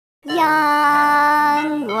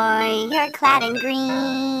Young warrior clad in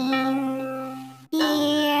green,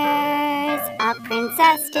 hears a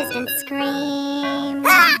princess distant scream.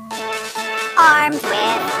 Armed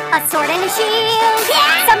with a sword and a shield,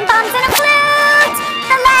 some bombs and a flute,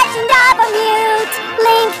 the legend of a mute.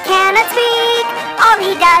 Link cannot speak, all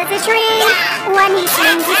he does is shriek when he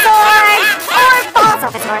swings his sword, or falls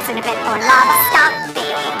off his horse in a pit or lava. Stopping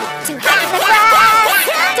to hack the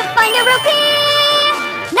grass to find a rupee.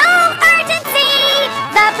 No urgency,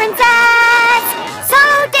 the princess, so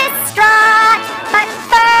distraught. But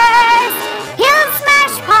first, he'll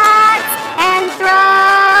smash pots and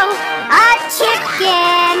throw a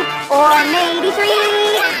chicken, or maybe 3,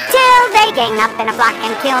 till they gang up in a flock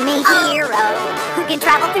and kill me. Hero who can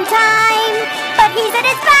travel through time, but he's at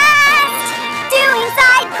his best doing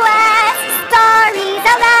side quests. Sorry,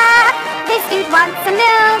 Zelda, this dude wants some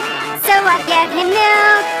milk, so I'll get him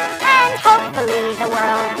milk, and hopefully the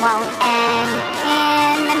world won't